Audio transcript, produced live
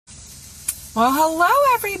Well, hello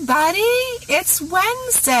everybody. It's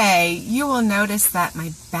Wednesday. You will notice that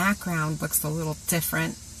my background looks a little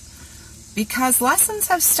different because lessons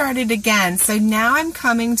have started again. So now I'm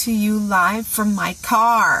coming to you live from my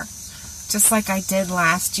car, just like I did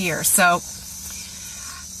last year. So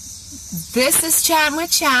this is Chatting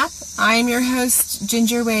with Chap. I am your host,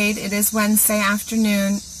 Ginger Wade. It is Wednesday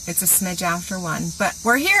afternoon. It's a smidge after 1, but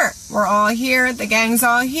we're here. We're all here. The gang's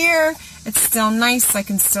all here. It's still nice. I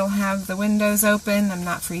can still have the windows open. I'm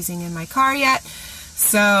not freezing in my car yet.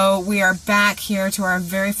 So we are back here to our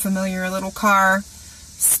very familiar little car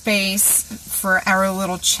space for our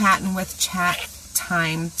little Chatting with Chat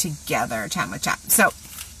time together. Chatting with Chat. So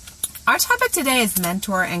our topic today is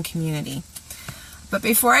mentor and community. But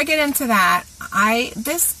before I get into that,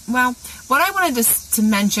 what I wanted to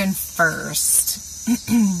mention first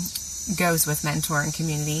goes with mentor and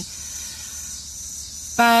community.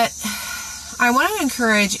 But I want to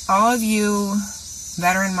encourage all of you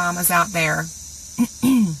veteran mamas out there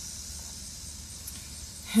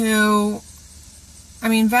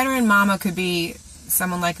veteran mama could be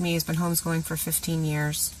someone like me who's been homeschooling for 15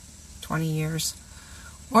 years, 20 years.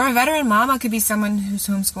 Or a veteran mama could be someone who's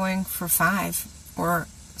homeschooling for 5 or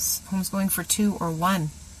homeschooling for 2 or 1.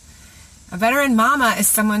 A veteran mama is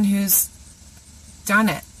someone who's done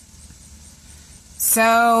it.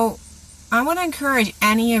 So I want to encourage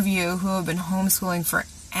any of you who have been homeschooling for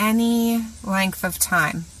any length of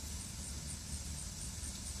time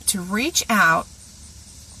to reach out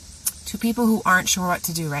to people who aren't sure what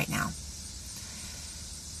to do right now.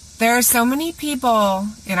 There are so many people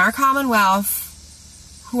in our Commonwealth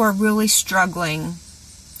who are really struggling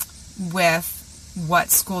with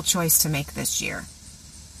what school choice to make this year.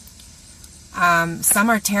 Some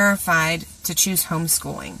are terrified to choose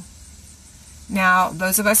homeschooling. Now,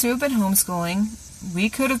 those of us who have been homeschooling, we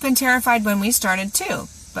could have been terrified when we started too.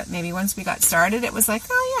 But maybe once we got started, it was like,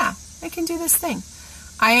 oh yeah, I can do this thing.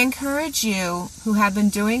 I encourage you who have been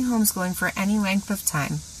doing homeschooling for any length of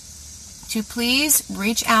time to please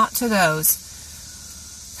reach out to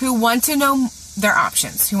those who want to know their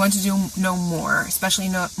options, who want to know more, especially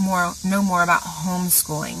know more about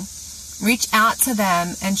homeschooling. Reach out to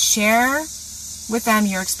them and share with them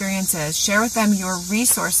your experiences. Share with them your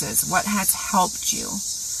resources, what has helped you.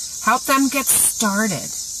 Help them get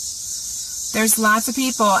started. There's lots of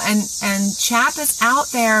people, and CHAP is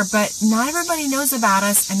out there, but not everybody knows about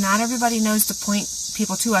us, and not everybody knows to point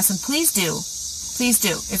people to us, and please do. Please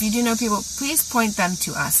do. If you do know people, please point them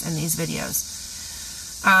to us in these videos,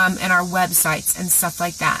 and our websites and stuff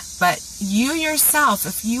like that. But you yourself,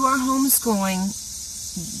 if you are homeschooling,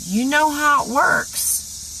 you know how it works.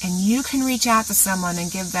 And you can reach out to someone and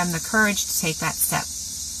give them the courage to take that step.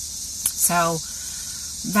 So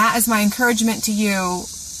that is my encouragement to you,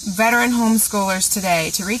 veteran homeschoolers today,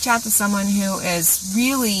 to reach out to someone who is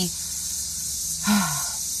really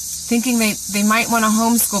thinking they might want to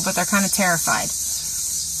homeschool, but they're kind of terrified.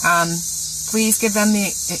 Please give them the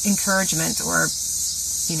encouragement, or,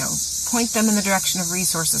 point them in the direction of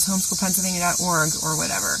resources, homeschoolpennsylvania.org or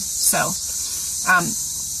whatever. So,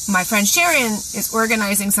 my friend Sharon is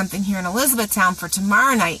organizing something here in Elizabethtown for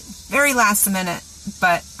tomorrow night. Very last minute,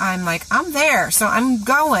 but I'm like, I'm there, so I'm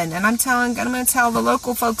going, and I'm going to tell the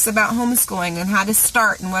local folks about homeschooling and how to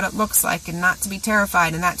start and what it looks like and not to be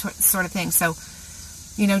terrified and that sort of thing. So,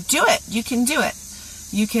 do it. You can do it.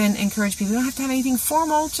 You can encourage people. You don't have to have anything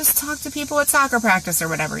formal. Just talk to people at soccer practice or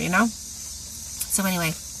whatever, So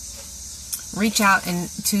anyway, reach out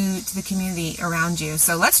to the community around you.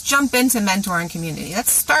 So let's jump into mentor and community.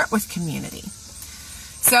 Let's start with community.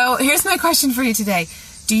 So here's my question for you today.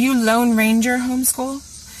 Do you Lone Ranger homeschool?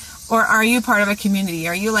 Or are you part of a community?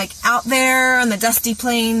 Are you like out there on the dusty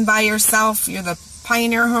plain by yourself? You're the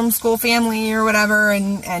pioneer homeschool family or whatever,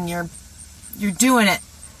 and you're doing it.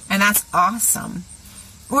 And that's awesome.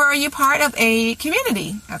 Or are you part of a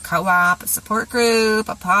community? A co-op, a support group,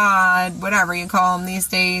 a pod, whatever you call them these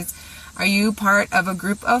days. Are you part of a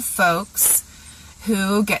group of folks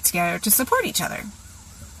who get together to support each other?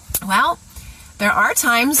 Well, there are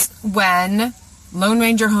times when Lone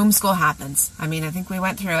Ranger homeschool happens. I think we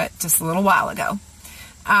went through it just a little while ago.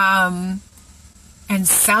 And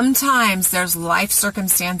sometimes there's life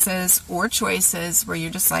circumstances or choices where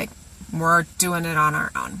you're just like, we're doing it on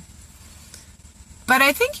our own. But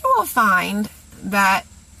I think you will find that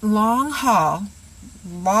long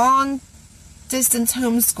distance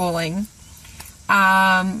homeschooling,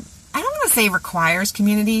 I don't want to say requires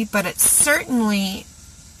community, but it certainly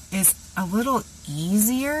is a little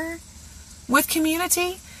easier with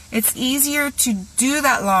community. It's easier to do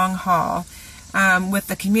that long haul with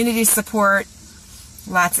the community support,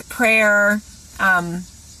 lots of prayer,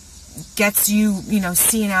 gets you,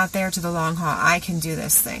 seeing out there to the long haul. I can do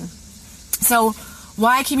this thing. So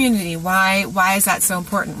why community? Why is that so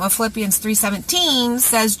important? Well, Philippians 3:17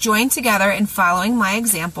 says, join together in following my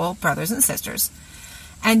example, brothers and sisters.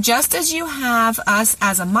 And just as you have us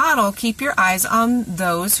as a model, keep your eyes on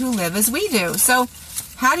those who live as we do. So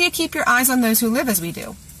how do you keep your eyes on those who live as we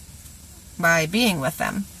do? By being with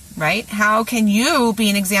them, right? How can you be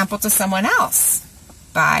an example to someone else?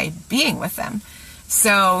 By being with them.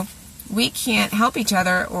 So we can't help each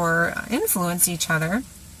other or influence each other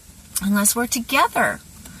unless we're together.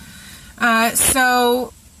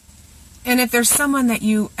 And if there's someone that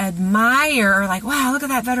you admire, like, wow, look at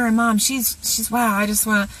that veteran mom. She's wow, I just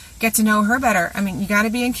want to get to know her better. I mean, you got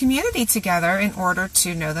to be in community together in order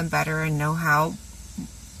to know them better and know how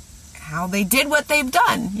they did what they've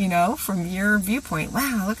done, from your viewpoint.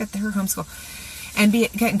 Wow, look at her homeschool. And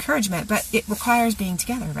get encouragement. But it requires being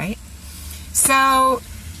together, right? So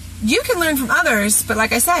you can learn from others, but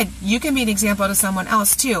like I said, you can be an example to someone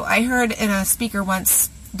else too. I heard in a speaker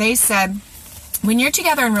once, they said, when you're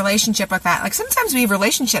together in relationship like that, like sometimes we have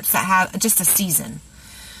relationships that have just a season.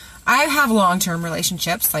 I have long-term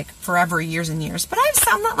relationships, like forever, years and years, but I have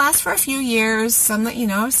some that last for a few years, some that,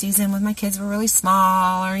 a season when my kids were really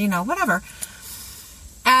small or, whatever.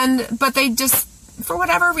 But they just, for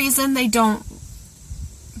whatever reason, they kind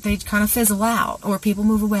of fizzle out or people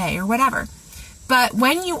move away or whatever. But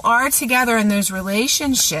when you are together in those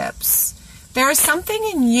relationships, there is something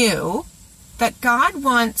in you that God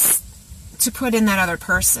wants to put in that other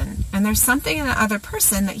person. And there's something in that other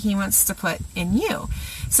person that he wants to put in you.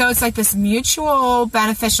 So it's like this mutual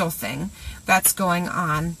beneficial thing that's going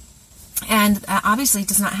on. And obviously it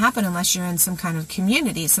does not happen unless you're in some kind of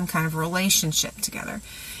community, some kind of relationship together.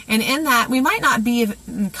 And in that, we might not be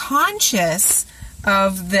conscious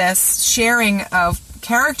of this sharing of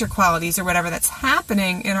character qualities or whatever that's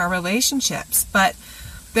happening in our relationships, but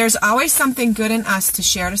there's always something good in us to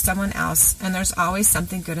share to someone else, and there's always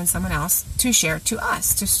something good in someone else to share to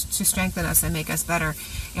us, to strengthen us and make us better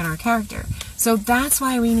in our character. So that's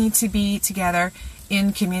why we need to be together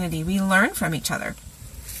in community. We learn from each other.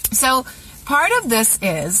 So part of this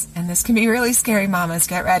is, and this can be really scary, mamas,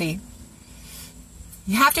 get ready.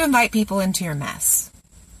 You have to invite people into your mess,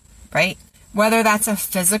 right? Whether that's a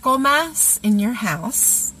physical mess in your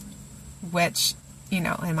house, which, in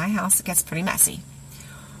my house it gets pretty messy,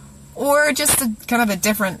 or just a kind of a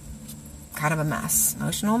different kind of a mess,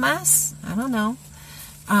 emotional mess, I don't know.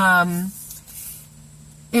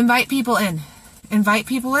 Invite people in,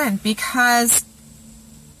 because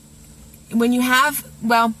when you have,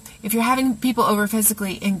 if you're having people over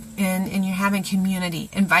physically and you're having community,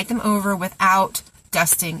 invite them over without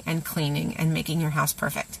dusting and cleaning and making your house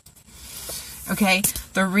perfect. Okay,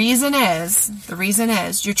 the reason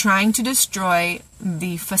is you're trying to destroy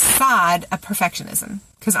the facade of perfectionism.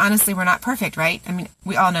 Because honestly, we're not perfect, right? I mean,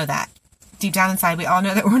 we all know that. Deep down inside, we all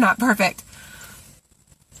know that we're not perfect.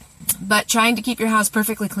 But trying to keep your house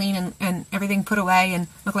perfectly clean and everything put away and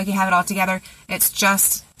look like you have it all together, it's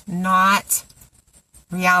just not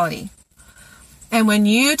reality. And when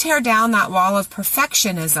you tear down that wall of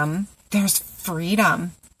perfectionism, there's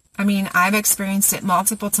freedom. I mean, I've experienced it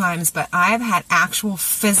multiple times, but I've had actual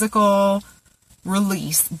physical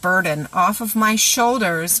release, burden off of my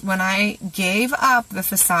shoulders when I gave up the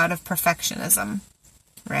facade of perfectionism,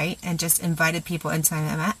 right? And just invited people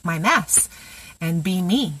into my mess and be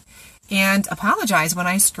me and apologize when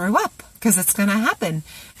I screw up, because it's going to happen.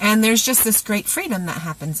 And there's just this great freedom that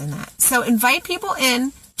happens in that. So invite people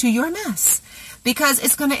in to your mess because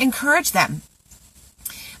it's going to encourage them.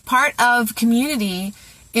 Part of community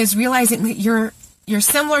is realizing that you're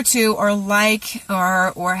similar to or like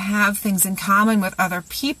or have things in common with other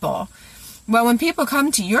people. Well, when people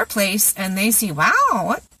come to your place and they see, wow,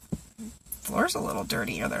 what floor's a little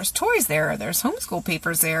dirty, or there's toys there, or there's homeschool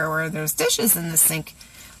papers there, or there's dishes in the sink,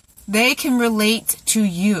 they can relate to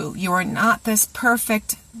you. You are not this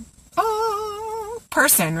perfect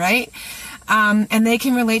person, right? And they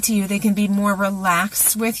can relate to you. They can be more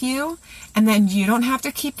relaxed with you, and then you don't have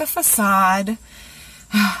to keep the facade.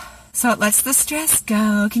 So it lets the stress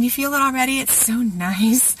go. Can you feel it already? It's so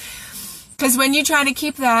nice. Because when you try to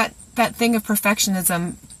keep that thing of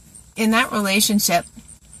perfectionism in that relationship,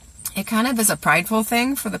 it kind of is a prideful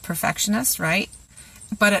thing for the perfectionist, right?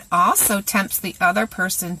 But it also tempts the other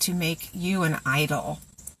person to make you an idol.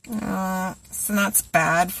 So that's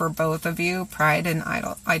bad for both of you. Pride and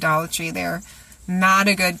idolatry there. Not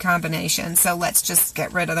a good combination. So let's just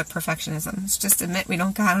get rid of the perfectionism. Let's just admit we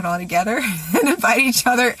don't got it all together and invite each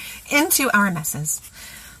other into our messes,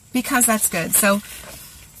 because that's good. So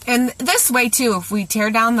And this way, too, if we tear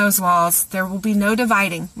down those walls, there will be no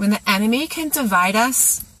dividing. When the enemy can divide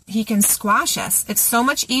us, he can squash us. It's so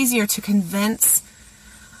much easier to convince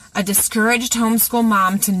a discouraged homeschool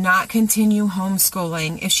mom to not continue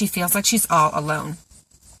homeschooling if she feels like she's all alone.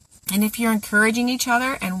 And if you're encouraging each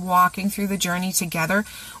other and walking through the journey together,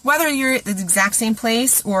 whether you're at the exact same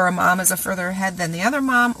place or a mom is a further ahead than the other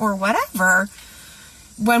mom or whatever,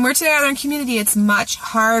 when we're together in community, it's much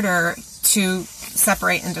harder to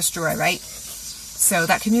separate and destroy, right? So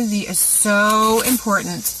that community is so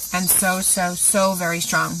important and so very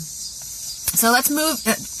strong. So let's move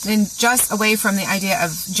in just away from the idea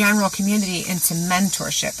of general community into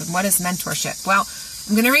mentorship. And what is mentorship? Well,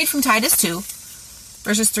 I'm going to read from Titus 2,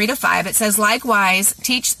 verses 3-5. It says, "Likewise,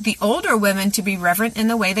 teach the older women to be reverent in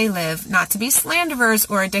the way they live, not to be slanderers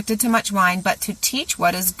or addicted to much wine, but to teach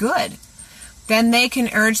what is good. Then they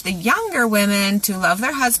can urge the younger women to love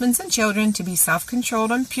their husbands and children, to be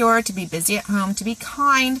self-controlled and pure, to be busy at home, to be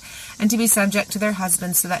kind, and to be subject to their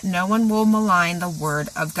husbands, so that no one will malign the word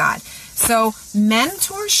of God." So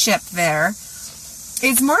mentorship there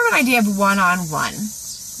is more of an idea of one-on-one,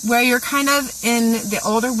 where you're kind of in the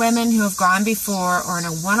older women who have gone before, or in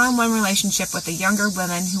a one-on-one relationship with the younger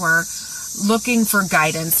women who are looking for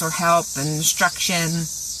guidance or help and instruction.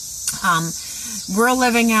 We're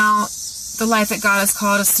living out the life that God has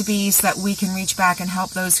called us to be so that we can reach back and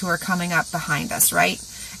help those who are coming up behind us, right?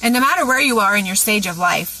 And no matter where you are in your stage of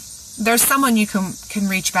life, there's someone you can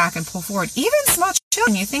reach back and pull forward. Even small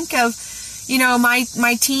children. You think of,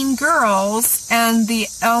 my teen girls and the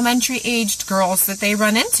elementary aged girls that they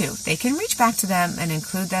run into. They can reach back to them and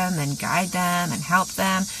include them and guide them and help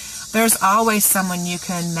them. There's always someone you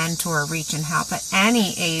can mentor, reach, and help at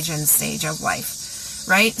any age and stage of life,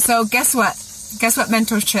 right? So guess what? Guess what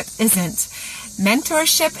mentorship isn't?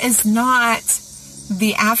 Mentorship is not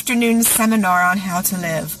the afternoon seminar on how to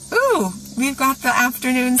live. Ooh, we've got the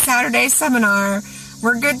afternoon Saturday seminar.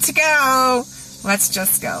 We're good to go. Let's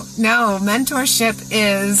just go. No, mentorship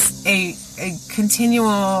is a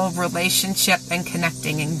continual relationship and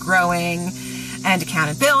connecting and growing and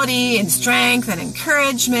accountability and strength and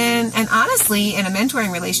encouragement. And honestly, in a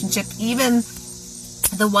mentoring relationship, even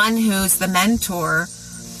the one who's the mentor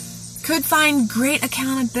could find great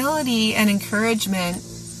accountability and encouragement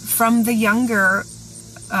from the younger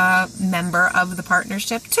member of the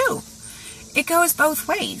partnership too. It goes both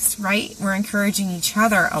ways, right? We're encouraging each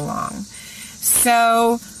other along.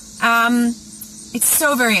 So it's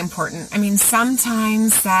so very important. I mean,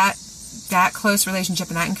 sometimes that close relationship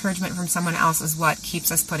and that encouragement from someone else is what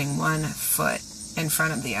keeps us putting one foot in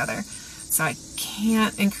front of the other. So I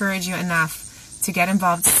can't encourage you enough to get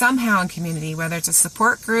involved somehow in community, whether it's a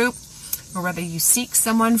support group or whether you seek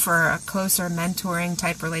someone for a closer mentoring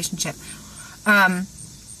type relationship.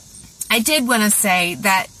 I did want to say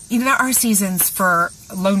that, there are seasons for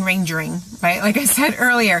lone rangering, right? Like I said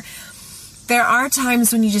earlier, there are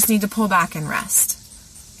times when you just need to pull back and rest.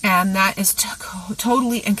 And that is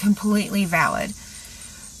totally and completely valid.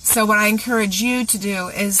 So what I encourage you to do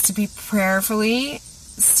is to be prayerfully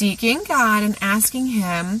seeking God and asking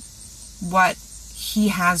Him what He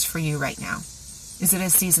has for you right now. Is it a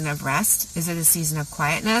season of rest? Is it a season of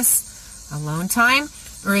quietness, alone time?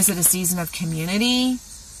 Or is it a season of community?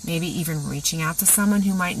 Maybe even reaching out to someone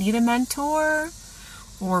who might need a mentor,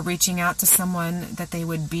 or reaching out to someone that they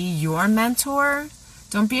would be your mentor.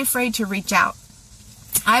 Don't be afraid to reach out.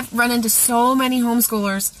 I've run into so many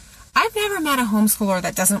homeschoolers. I've never met a homeschooler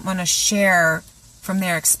that doesn't want to share from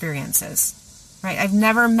their experiences, right? I've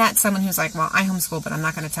never met someone who's like, well, I homeschool, but I'm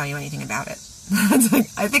not going to tell you anything about it.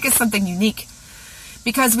 I think it's something unique,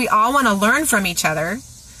 because we all want to learn from each other.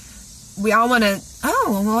 We all want to,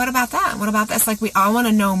 well, what about that? What about this? Like, we all want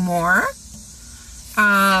to know more.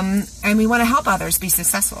 And we want to help others be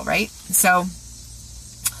successful, right? So,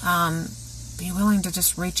 be willing to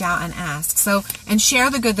just reach out and ask. So, and share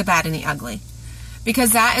the good, the bad, and the ugly,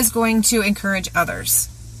 because that is going to encourage others.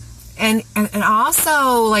 And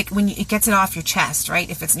also, like, when it gets it off your chest, right?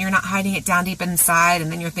 If you're not hiding it down deep inside,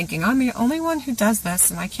 and then you're thinking, I'm the only one who does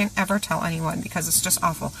this, and I can't ever tell anyone because it's just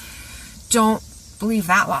awful. Don't believe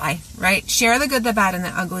that lie, right? Share the good, the bad, and the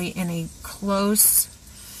ugly in a close,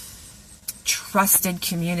 trusted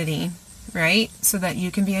community, right? So that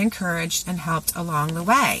you can be encouraged and helped along the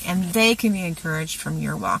way, and they can be encouraged from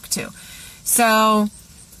your walk too. So,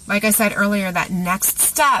 like I said earlier, that next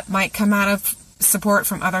step might come out of support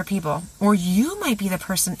from other people, or you might be the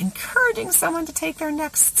person encouraging someone to take their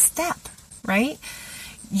next step, right?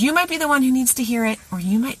 You might be the one who needs to hear it, or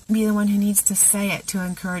you might be the one who needs to say it to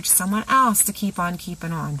encourage someone else to keep on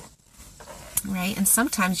keeping on, right? And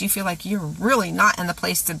sometimes you feel like you're really not in the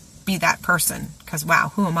place to be that person, because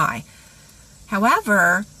wow, who am I?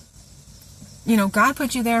 However, God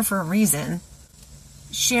put you there for a reason.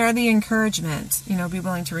 Share the encouragement, be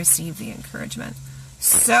willing to receive the encouragement.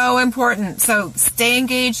 So important. So stay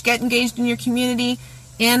engaged, get engaged in your community,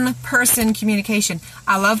 in-person communication.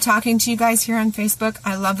 I love talking to you guys here on Facebook.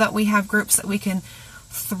 I love that we have groups that we can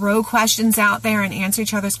throw questions out there and answer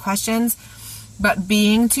each other's questions. But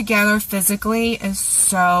being together physically is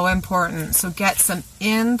so important. So get some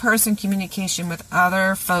in-person communication with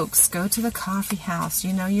other folks. Go to the coffee house.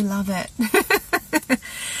 You love it.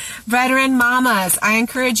 Veteran mamas, I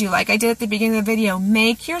encourage you, like I did at the beginning of the video,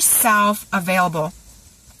 make yourself available.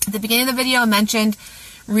 At the beginning of the video, I mentioned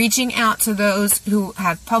reaching out to those who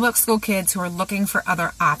have public school kids who are looking for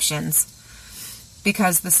other options,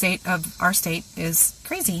 because the state of our state is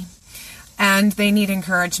crazy. And they need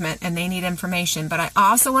encouragement and they need information. But I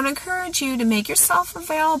also want to encourage you to make yourself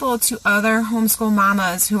available to other homeschool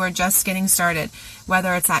mamas who are just getting started,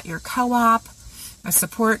 whether it's at your co-op, a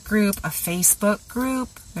support group, a Facebook group.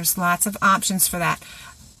 There's lots of options for that.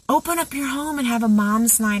 Open up your home and have a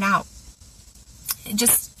mom's night out.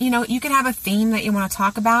 Just, you can have a theme that you want to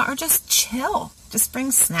talk about, or just chill. Just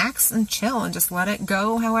bring snacks and chill and just let it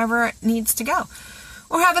go however it needs to go.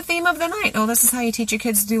 Or have a theme of the night. Oh, this is how you teach your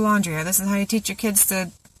kids to do laundry. Or this is how you teach your kids to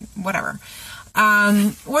whatever.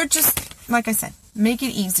 Or just, like I said, make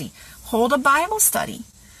it easy. Hold a Bible study.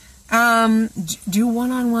 Do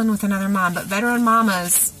one-on-one with another mom. But veteran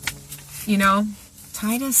mamas,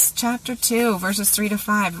 Titus chapter 2, verses 3 to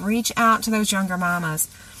 5. Reach out to those younger mamas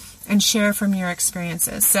and share from your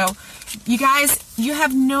experiences. So, you guys, you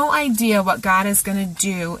have no idea what God is going to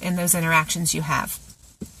do in those interactions you have.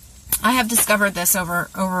 I have discovered this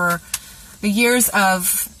over the years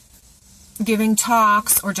of giving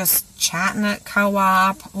talks or just chatting at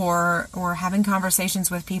co-op or having conversations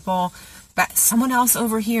with people that someone else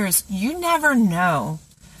overhears. You never know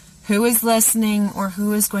who is listening or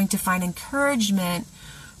who is going to find encouragement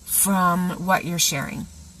from what you're sharing.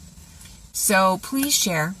 So please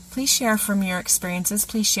share. Please share from your experiences.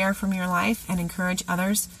 Please share from your life and encourage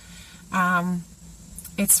others.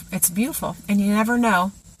 It's beautiful, and you never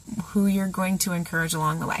know who you're going to encourage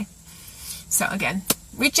along the way. So again,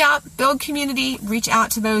 reach out, build community, reach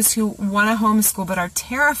out to those who want to homeschool but are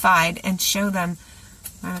terrified, and show them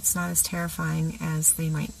that it's not as terrifying as they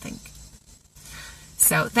might think.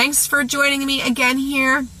 So thanks for joining me again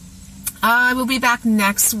here. I will be back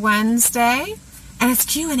next Wednesday, and it's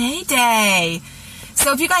Q&A day.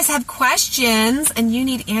 So if you guys have questions and you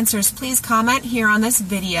need answers, please comment here on this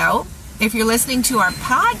video. If you're listening to our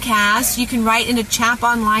podcast, you can write into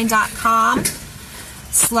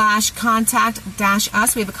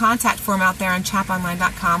chaponline.com/contact-us. We have a contact form out there on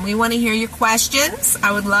chaponline.com. We want to hear your questions.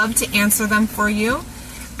 I would love to answer them for you.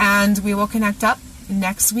 And we will connect up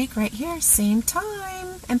next week right here, same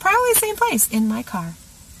time, and probably same place, in my car.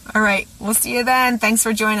 All right, we'll see you then. Thanks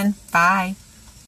for joining. Bye.